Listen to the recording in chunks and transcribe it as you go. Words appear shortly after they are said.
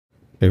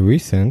A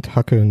recent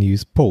Hacker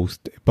News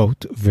post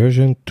about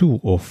version 2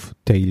 of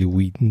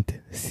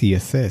TailWind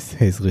CSS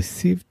has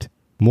received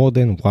more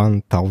than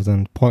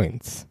 1,000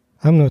 points.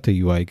 I'm not a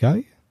UI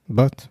guy,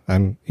 but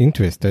I'm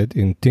interested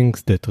in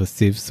things that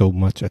receive so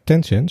much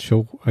attention,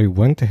 so I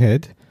went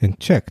ahead and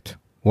checked.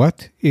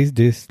 What is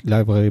this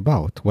library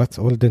about? What's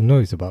all the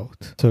noise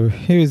about? So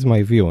here is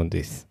my view on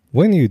this.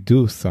 When you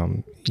do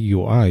some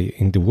UI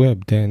in the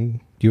web, then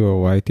you are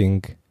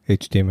writing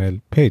HTML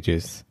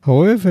pages.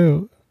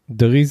 However,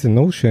 there is a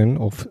notion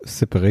of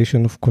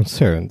separation of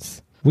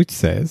concerns, which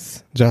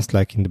says, just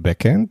like in the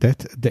backend, that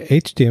the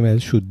HTML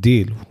should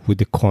deal with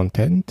the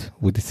content,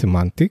 with the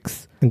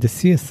semantics, and the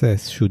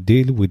CSS should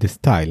deal with the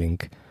styling,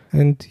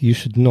 and you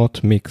should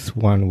not mix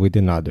one with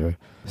another,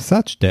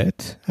 such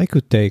that I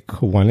could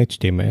take one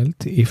HTML,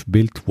 if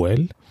built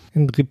well,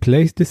 and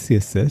replace the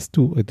CSS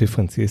to a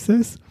different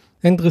CSS,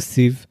 and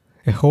receive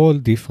a whole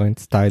different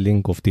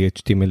styling of the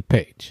HTML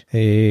page.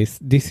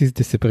 This is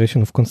the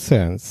separation of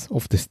concerns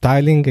of the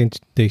styling and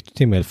the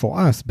HTML. For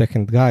us,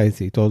 backend guys,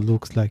 it all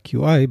looks like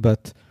UI,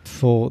 but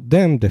for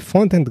them, the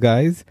frontend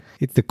guys,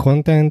 it's the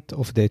content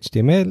of the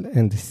HTML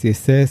and the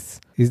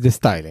CSS is the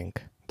styling.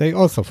 They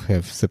also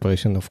have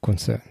separation of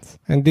concerns.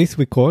 And this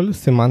we call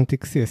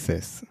semantic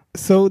CSS.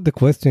 So the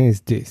question is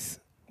this.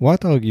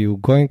 What are you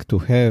going to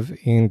have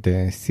in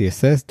the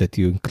CSS that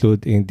you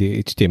include in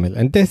the HTML?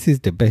 And this is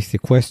the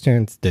basic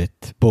questions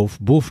that both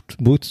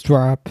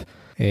Bootstrap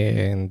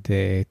and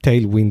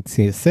TailWind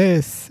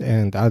CSS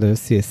and other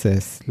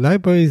CSS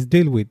libraries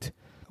deal with.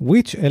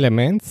 Which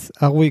elements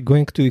are we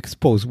going to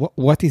expose?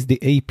 What is the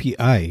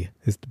API,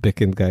 as the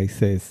backend guy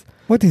says?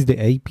 What is the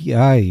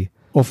API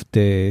of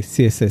the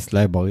CSS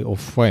library or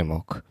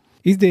framework?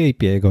 Is the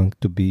API going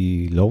to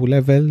be low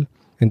level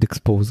and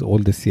expose all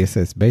the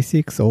CSS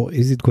basics, or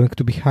is it going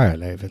to be higher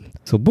level?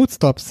 So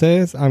Bootstrap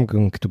says, I'm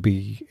going to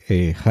be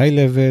a high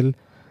level.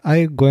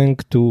 I'm going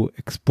to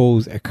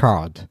expose a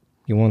card.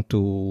 You want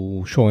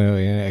to show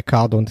a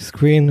card on the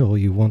screen, or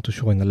you want to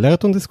show an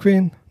alert on the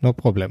screen? No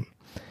problem.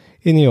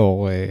 In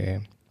your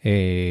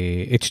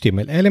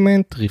HTML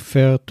element,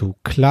 refer to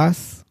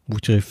class,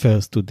 which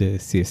refers to the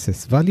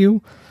CSS value.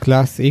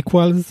 Class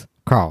equals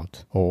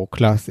card, or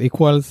class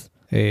equals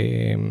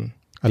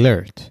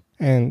alert.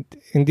 And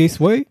in this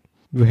way,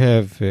 you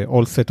have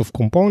all set of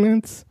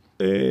components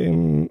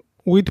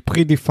with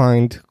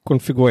predefined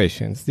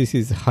configurations. This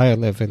is a higher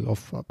level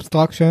of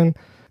abstraction.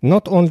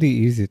 Not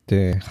only is it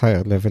a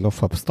higher level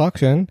of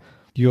abstraction,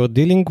 you're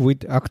dealing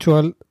with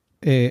actual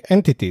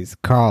entities,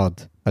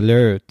 card,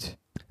 alert,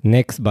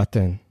 next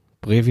button,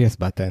 previous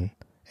button.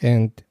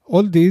 And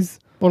all these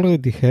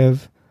already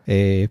have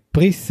a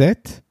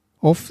preset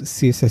of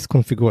CSS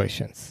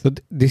configurations. So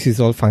this is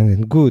all fine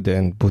and good,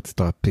 and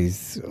Bootstrap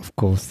is, of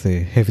course,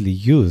 heavily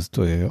used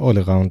all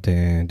around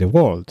the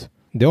world.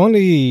 The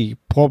only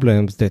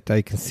problems that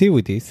I can see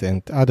with this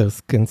and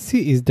others can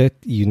see is that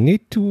you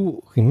need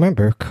to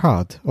remember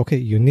card. Okay,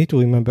 you need to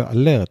remember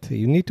alert.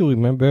 You need to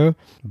remember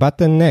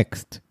button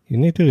next. You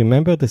need to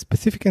remember the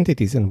specific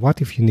entities, and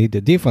what if you need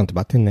a different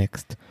button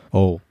next?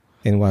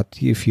 And what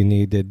if you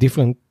need a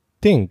different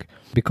thing?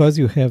 Because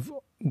you have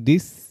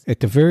this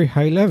at a very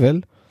high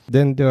level,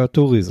 then there are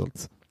two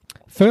results.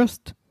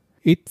 First,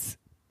 it's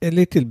a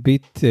little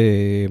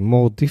bit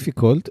more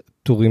difficult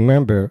to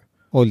remember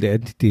all the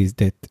entities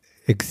that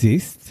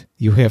exist.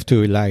 You have to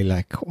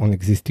rely on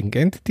existing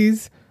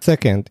entities.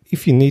 Second,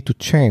 if you need to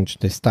change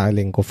the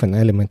styling of an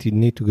element, you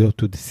need to go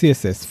to the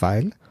CSS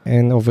file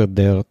and over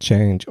there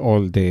change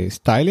all the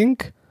styling.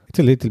 It's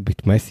a little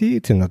bit messy.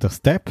 It's another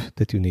step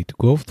that you need to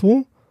go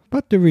through,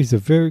 but there is a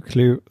very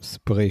clear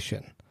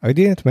separation. I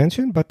didn't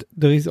mention, but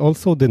there is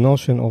also the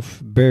notion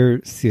of bare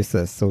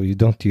CSS. So you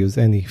don't use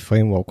any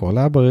framework or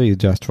library, you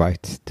just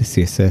write the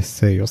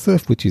CSS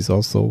yourself, which is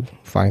also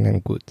fine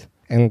and good.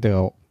 And there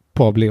are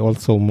probably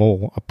also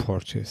more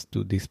approaches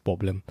to this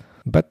problem.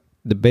 But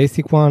the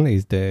basic one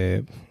is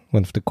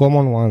one of the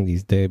common one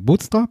is the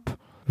Bootstrap,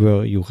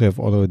 where you have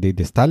already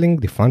the styling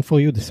defined for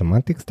you, the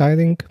semantic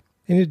styling,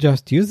 and you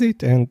just use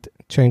it and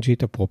change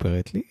it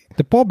appropriately.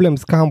 The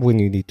problems come when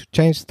you need to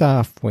change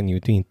stuff, when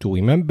you need to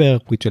remember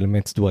which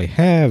elements do I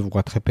have,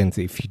 what happens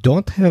if you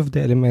don't have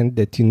the element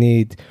that you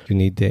need. You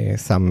need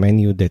some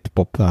menu that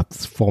pops up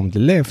from the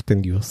left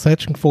and you're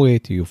searching for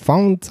it. You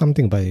found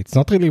something, but it's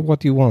not really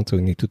what you want, so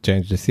you need to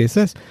change the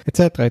CSS,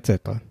 etc.,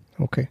 etc.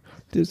 Okay,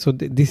 so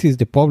this is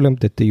the problem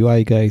that the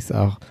UI guys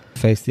are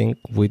facing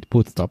with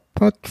Bootstrap.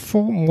 But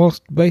for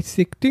most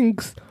basic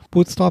things,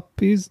 Bootstrap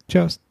is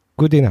just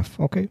good enough.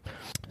 Okay,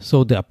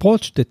 so the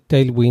approach that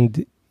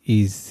TailWind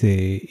is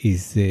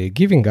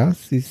giving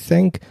us is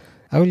saying,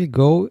 I will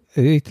go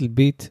a little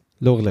bit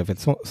lower level.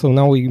 So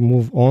now we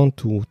move on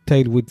to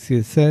TailWind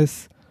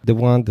CSS, the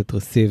one that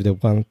received the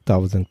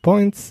 1,000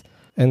 points.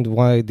 And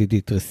why did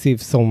it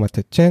receive so much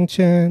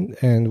attention,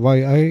 and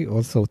why I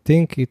also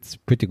think it's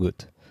pretty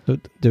good. So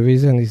the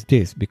reason is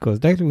this, because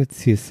TailWind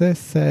CSS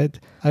said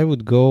I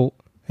would go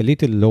a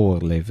little lower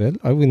level.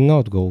 I will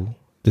not go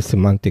the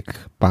semantic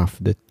path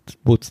that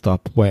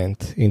Bootstrap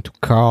went into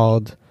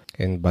card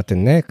and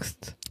button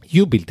next.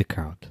 you build the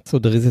card. So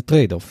there is a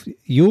trade-off.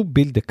 You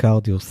build the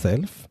card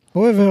yourself.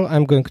 However,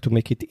 I'm going to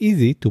make it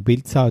easy to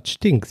build such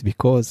things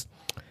because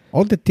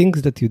all the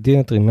things that you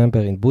didn't remember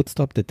in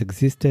Bootstrap that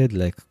existed,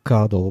 like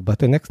card or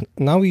button X,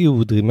 now you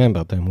would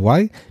remember them.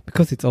 Why?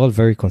 Because it's all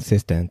very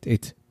consistent.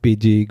 It's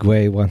PG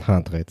gray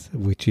 100,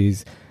 which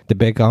is the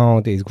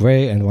background is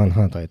gray and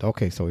 100.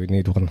 Okay, so you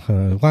need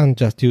 101,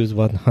 just use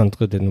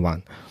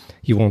 101.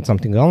 You want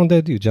something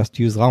rounded, you just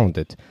use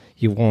rounded.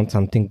 You want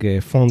something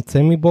font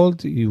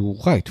semi-bold, you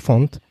write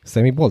font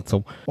semi-bold.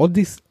 So all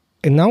this,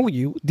 and now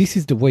this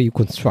is the way you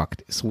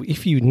construct. So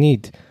if you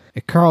need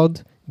a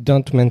card,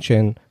 don't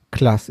mention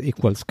class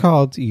equals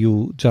card,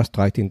 you just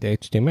write in the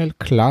HTML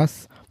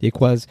class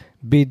equals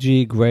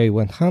BG gray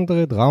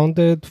 100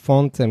 rounded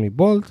font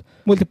semi-bold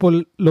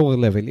multiple lower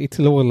level. It's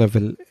a lower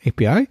level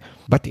API,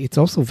 but it's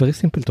also very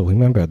simple to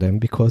remember them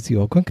because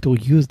you are going to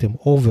use them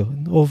over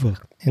and over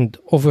and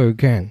over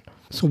again.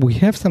 So we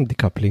have some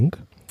decoupling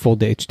for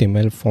the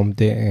HTML from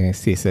the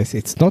CSS.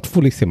 It's not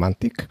fully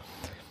semantic.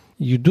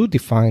 You do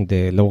define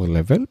the lower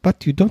level,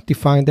 but you don't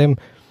define them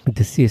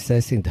the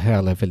CSS in the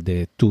higher level,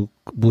 the two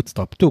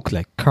Bootstrap took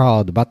like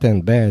card,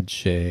 button,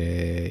 badge,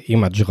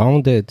 image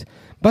rounded.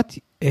 But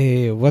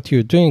what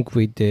you're doing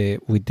with the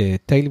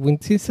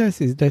TailWind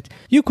CSS is that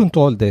you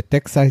control the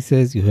text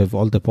sizes. You have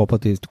all the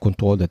properties to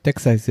control the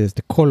text sizes,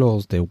 the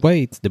colors, the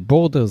weights, the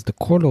borders, the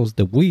colors,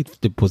 the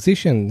width, the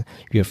position.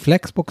 You have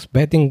flexbox,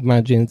 padding,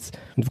 margins,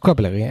 and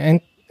vocabulary.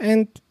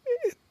 And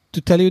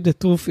to tell you the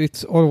truth,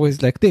 it's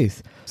always like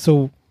this.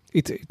 So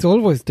it's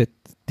always that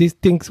these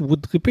things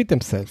would repeat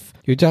themselves.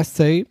 You just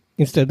say,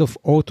 instead of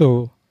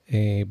auto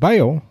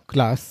bio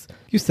class,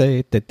 you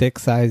say the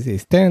text size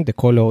is 10, the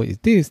color is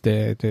this,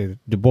 the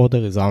border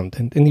is round,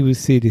 and you will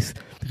see this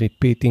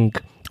repeating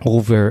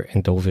over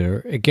and over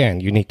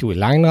again. You need to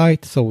align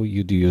right, so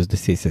you do use the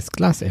CSS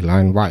class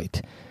align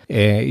right.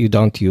 You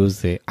don't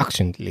use the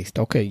action list.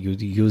 Okay, you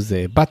use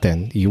a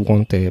button. You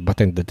want a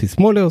button that is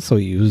smaller, so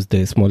you use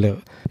the smaller,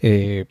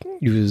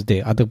 use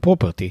the other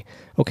property.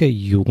 Okay,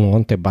 you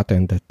want a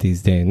button that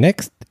is the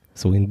next.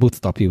 So in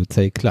Bootstrap, you would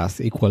say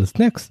class equals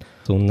next.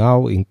 So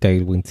now in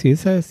TailWind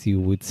CSS, you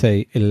would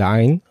say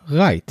align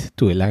right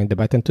to align the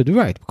button to the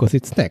right because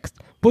it's next.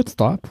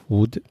 Bootstrap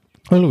would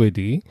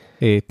already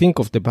think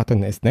of the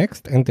button as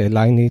next and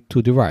align it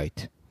to the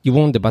right. You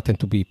want the button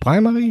to be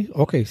primary?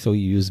 Okay, so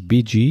you use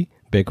BG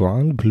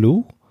background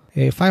blue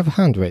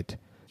 500.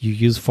 You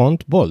use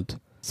font bold.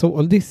 So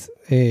all this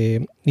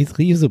is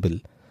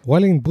reusable.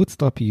 While in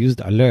Bootstrap you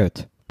used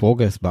alert,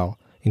 progress bar.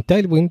 In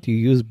TailWind you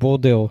use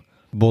border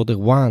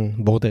 1,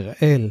 border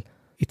L.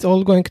 It's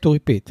all going to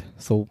repeat.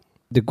 So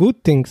the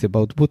good things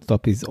about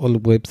Bootstrap is all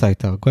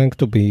websites are going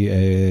to be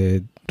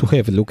to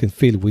have a look and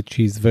feel which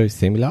is very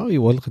similar.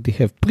 You already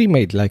have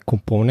pre-made like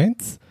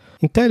components.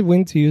 In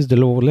TailWind you use the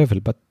lower level,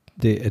 but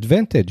the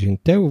advantage in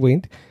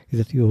TailWind is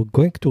that you're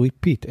going to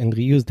repeat and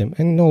reuse them,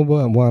 and no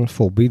one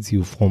forbids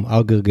you from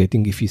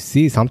aggregating. If you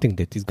see something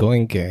that is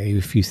going,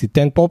 if you see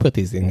 10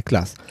 properties in a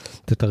class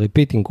that are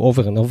repeating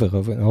over and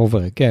over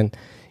again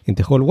in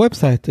the whole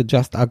website,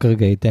 just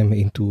aggregate them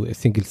into a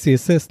single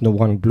CSS. No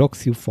one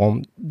blocks you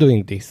from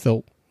doing this.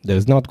 So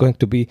there's not going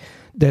to be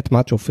that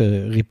much of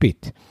a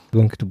repeat. It's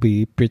going to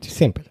be pretty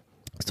simple.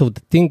 So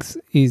the things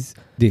is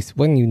this: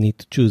 when you need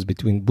to choose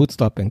between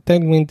Bootstrap and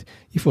TailWind,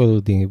 if you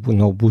already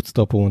know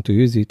Bootstrap or want to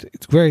use it,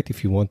 it's great.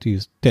 If you want to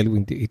use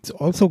TailWind, it's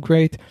also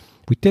great.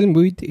 With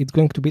TailWind, it's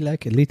going to be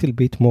like a little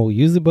bit more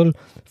usable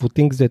for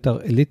things that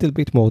are a little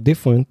bit more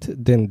different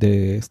than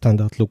the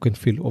standard look and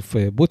feel of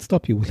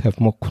Bootstrap. You will have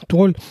more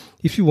control.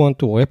 If you want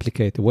to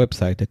replicate a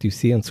website that you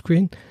see on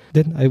screen,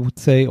 then I would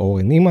say, or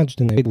an image,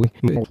 then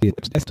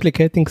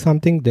replicating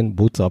something, then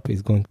Bootstrap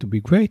is going to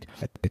be great.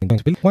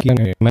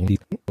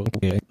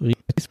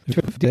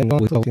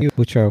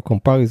 Which are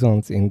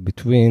comparisons in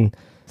between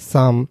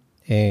some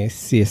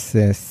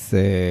CSS